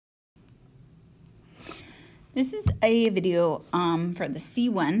This is a video for the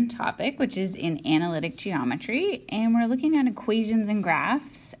C1 topic, which is in analytic geometry, and we're looking at equations and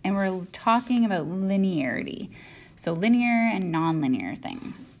graphs, and we're talking about linearity. So linear and nonlinear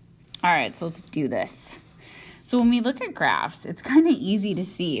things. All right, so let's do this. So when we look at graphs, it's kind of easy to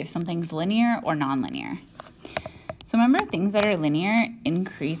see if something's linear or nonlinear. So remember, things that are linear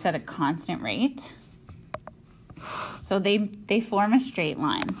increase at a constant rate. So they form a straight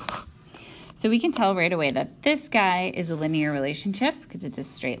line. So we can tell right away that this guy is a linear relationship because it's a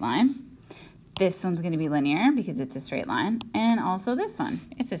straight line. This one's going to be linear because it's a straight line. And also this one,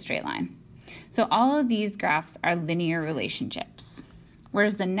 it's a straight line. So all of these graphs are linear relationships.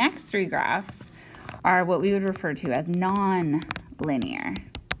 Whereas the next three graphs are what we would refer to as non-linear.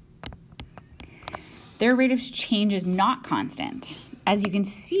 Their rate of change is not constant. As you can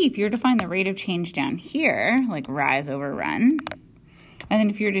see, if you were to find the rate of change down here, like rise over run, and then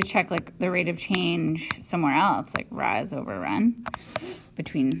if you were to check like the rate of change somewhere else, like rise over run,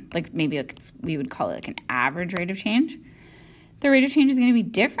 between like maybe like we would call it like an average rate of change, the rate of change is going to be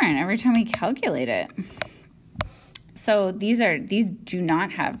different every time we calculate it. So these do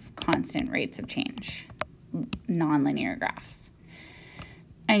not have constant rates of change, nonlinear graphs.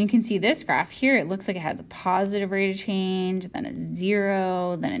 And you can see this graph here, it looks like it has a positive rate of change, then a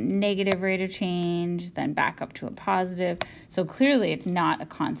zero, then a negative rate of change, then back up to a positive. So clearly it's not a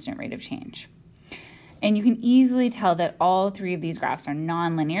constant rate of change. And you can easily tell that all three of these graphs are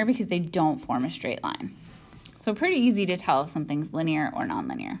nonlinear because they don't form a straight line. So pretty easy to tell if something's linear or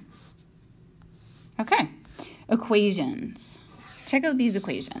nonlinear. Okay, equations. Check out these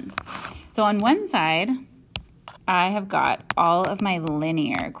equations. So on one side, I have got all of my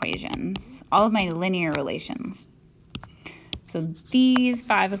linear equations, all of my linear relations. So these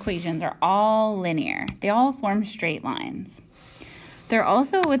 5 equations are all linear. They all form straight lines. They're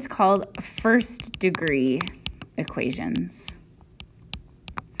also what's called first degree equations.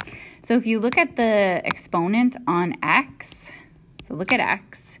 So if you look at the exponent on x, so look at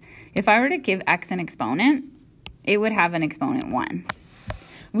x. If I were to give x an exponent, it would have an exponent 1.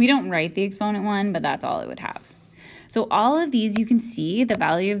 We don't write the exponent 1, but that's all it would have. So all of these, you can see the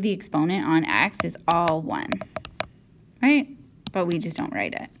value of the exponent on x is all 1, right? But we just don't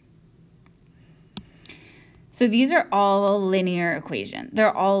write it. So these are all linear equations.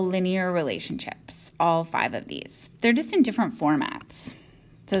 They're all linear relationships, all 5 of these. They're just in different formats.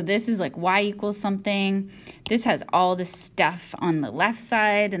 So this is like y equals something. This has all this stuff on the left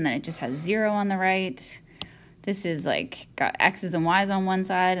side, and then it just has 0 on the right. This is like got x's and y's on one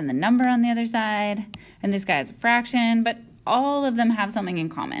side and the number on the other side. And this guy has a fraction, but all of them have something in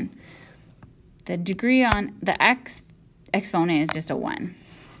common. The degree on the x exponent is just a 1,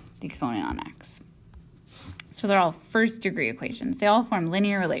 the exponent on x. So they're all first degree equations. They all form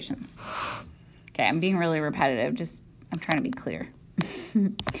linear relations. Okay, I'm being really repetitive, I'm trying to be clear.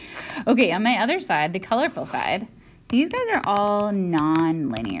 Okay, on my other side, the colorful side, these guys are all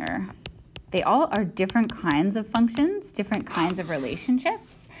non-linear. They all are different kinds of functions, different kinds of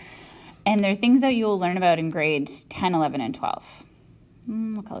relationships, and they're things that you'll learn about in grades 10, 11, and 12.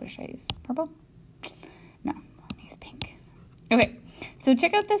 What color should I use? Purple? No, I'll use pink. Okay, so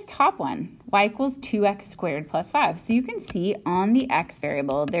check out this top one, y equals 2x squared plus 5. So you can see on the x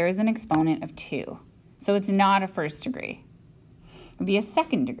variable, there is an exponent of 2. So it's not a first degree. It would be a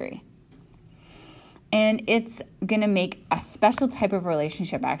second degree. And it's going to make a special type of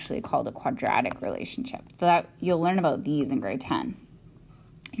relationship actually called a quadratic relationship. So that you'll learn about these in grade 10.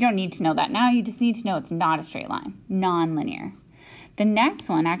 You don't need to know that now. You just need to know it's not a straight line, non-linear. The next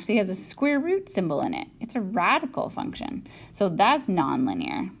one actually has a square root symbol in it. It's a radical function. So that's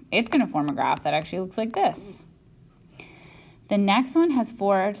non-linear. It's going to form a graph that actually looks like this. The next one has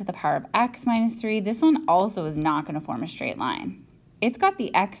 4 to the power of x minus 3. This one also is not going to form a straight line. It's got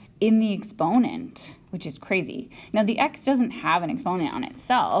the x in the exponent, which is crazy. Now, the x doesn't have an exponent on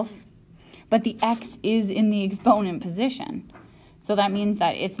itself, but the x is in the exponent position. So that means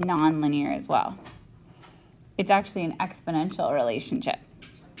that it's nonlinear as well. It's actually an exponential relationship.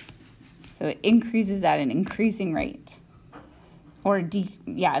 So it increases at an increasing rate. Or,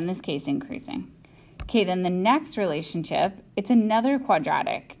 in this case, increasing. Okay, then the next relationship, it's another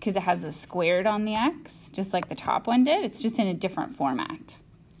quadratic because it has a squared on the x, just like the top one did. It's just in a different format,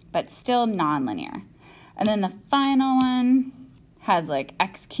 but still nonlinear. And then the final one has like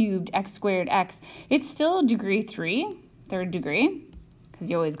x cubed, x squared, x. It's still degree 3, third degree, because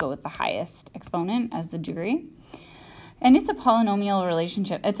you always go with the highest exponent as the degree. And it's a polynomial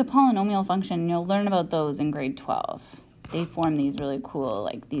relationship. It's a polynomial function. You'll learn about those in grade 12. They form these really cool,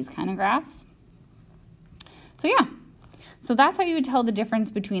 like these kind of graphs. So yeah, so that's how you would tell the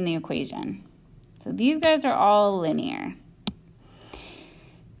difference between the equation. So these guys are all linear.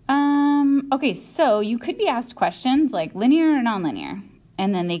 Okay, so you could be asked questions like linear or nonlinear,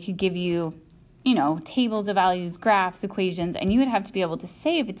 and then they could give you, you know, tables of values, graphs, equations, and you would have to be able to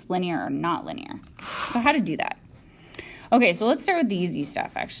say if it's linear or not linear. So how to do that? Okay, so let's start with the easy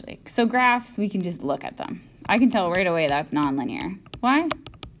stuff, actually. So graphs, we can just look at them. I can tell right away that's nonlinear. Why?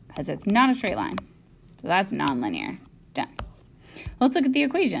 Because it's not a straight line. So that's nonlinear. Done. Let's look at the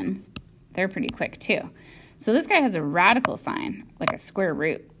equations. They're pretty quick, too. So this guy has a radical sign, like a square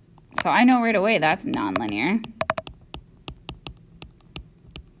root. So I know right away that's nonlinear.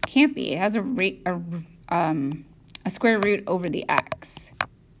 Can't be. It has a square root over the x.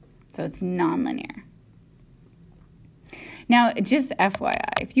 So it's nonlinear. Now, just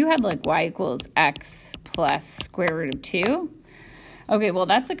FYI, if you had like y equals x plus square root of 2, okay, well,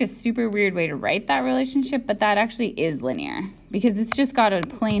 that's like a super weird way to write that relationship, but that actually is linear because it's just got a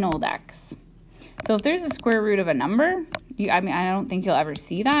plain old x. So if there's a square root of a number, I don't think you'll ever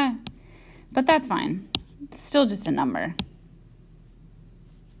see that, but that's fine. It's still just a number.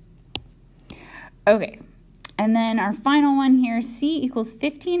 Okay, and then our final one here, c equals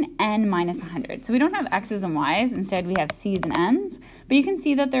 15n minus 100. So we don't have x's and y's. Instead, we have c's and n's. But you can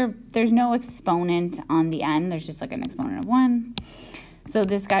see that there's no exponent on the n. There's just like an exponent of 1. So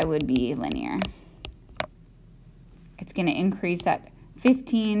this guy would be linear. It's going to increase at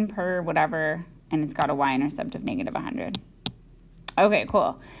 15 per whatever, and it's got a y-intercept of negative 100. Okay,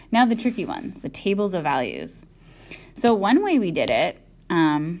 cool. Now the tricky ones, the tables of values. So one way we did it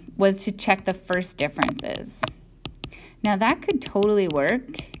was to check the first differences. Now that could totally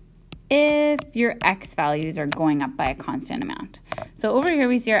work if your x values are going up by a constant amount. So over here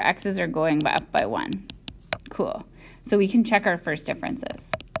we see our x's are going up by 1. Cool. So we can check our first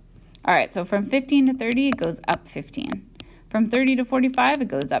differences. All right, so from 15 to 30, it goes up 15. From 30 to 45, it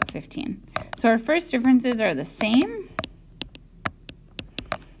goes up 15. So our first differences are the same.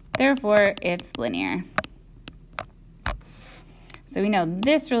 Therefore, it's linear. So we know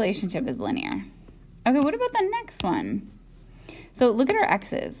this relationship is linear. Okay, what about the next one? So look at our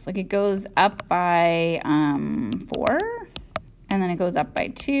x's. Like it goes up by 4, and then it goes up by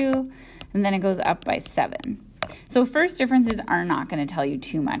 2, and then it goes up by 7. So first differences are not going to tell you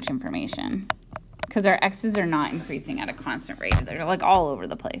too much information because our x's are not increasing at a constant rate. They're like all over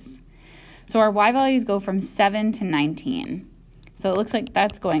the place. So our y values go from 7 to 19. So it looks like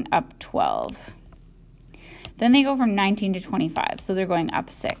that's going up 12. Then they go from 19 to 25, so they're going up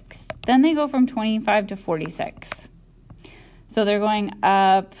 6. Then they go from 25 to 46. So they're going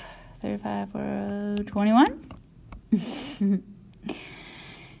up 35 or 21.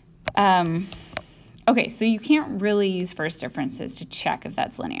 Okay, so you can't really use first differences to check if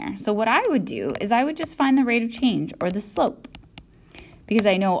that's linear. So what I would do is I would just find the rate of change or the slope because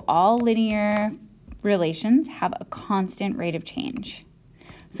I know all linear relations have a constant rate of change.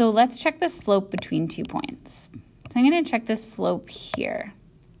 So let's check the slope between 2 points. So I'm going to check the slope here.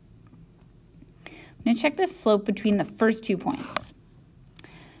 I'm going to check the slope between the first 2 points.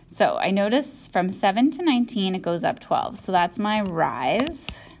 So I notice from 7 to 19, it goes up 12. So that's my rise.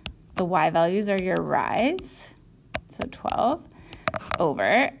 The y values are your rise. So 12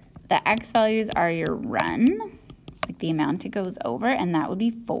 over. The x values are your run, like the amount it goes over, and that would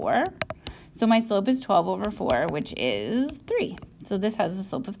be 4. So my slope is 12 over 4, which is 3. So this has a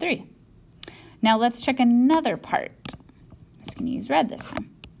slope of 3. Now let's check another part. I'm just going to use red this time.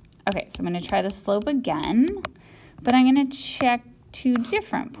 Okay, so I'm going to try the slope again, but I'm going to check 2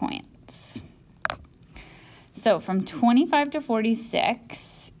 different points. So from 25 to 46,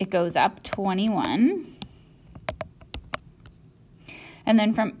 it goes up 21. And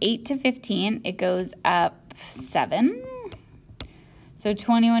then from 8 to 15, it goes up 7. So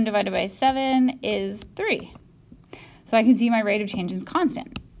 21 divided by 7 is 3. So I can see my rate of change is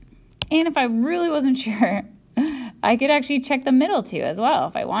constant. And if I really wasn't sure, I could actually check the middle too as well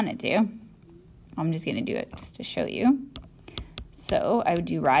if I wanted to. I'm just going to do it just to show you. So I would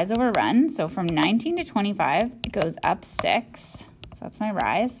do rise over run. So from 19 to 25, it goes up 6. So that's my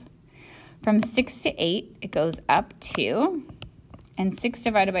rise. From 6 to 8, it goes up 2. And 6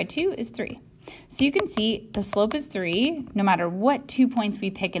 divided by 2 is 3. So you can see the slope is 3 no matter what 2 points we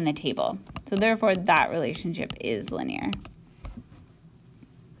pick in the table. So therefore, that relationship is linear.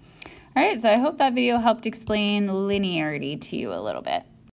 All right, so I hope that video helped explain linearity to you a little bit.